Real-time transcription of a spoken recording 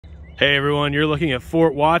Hey everyone, you're looking at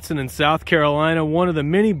Fort Watson in South Carolina, one of the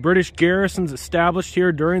many British garrisons established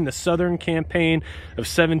here during the Southern Campaign of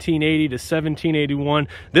 1780 to 1781.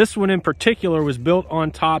 This one in particular was built on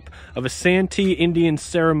top of a Santee Indian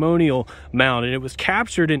ceremonial mound, and it was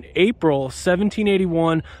captured in April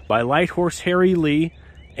 1781 by Light Horse Harry Lee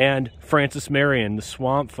and Francis Marion, the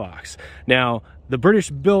Swamp Fox. Now, the British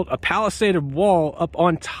built a palisaded wall up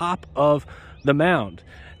on top of the mound,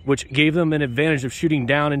 which gave them an advantage of shooting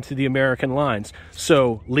down into the American lines.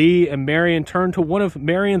 So Lee and Marion turned to one of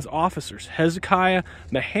Marion's officers, Hezekiah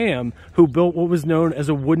Maham, who built what was known as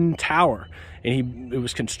a wooden tower. And it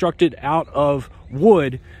was constructed out of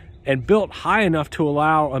wood and built high enough to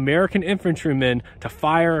allow American infantrymen to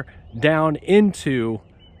fire down into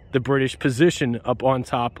the British position up on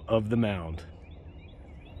top of the mound.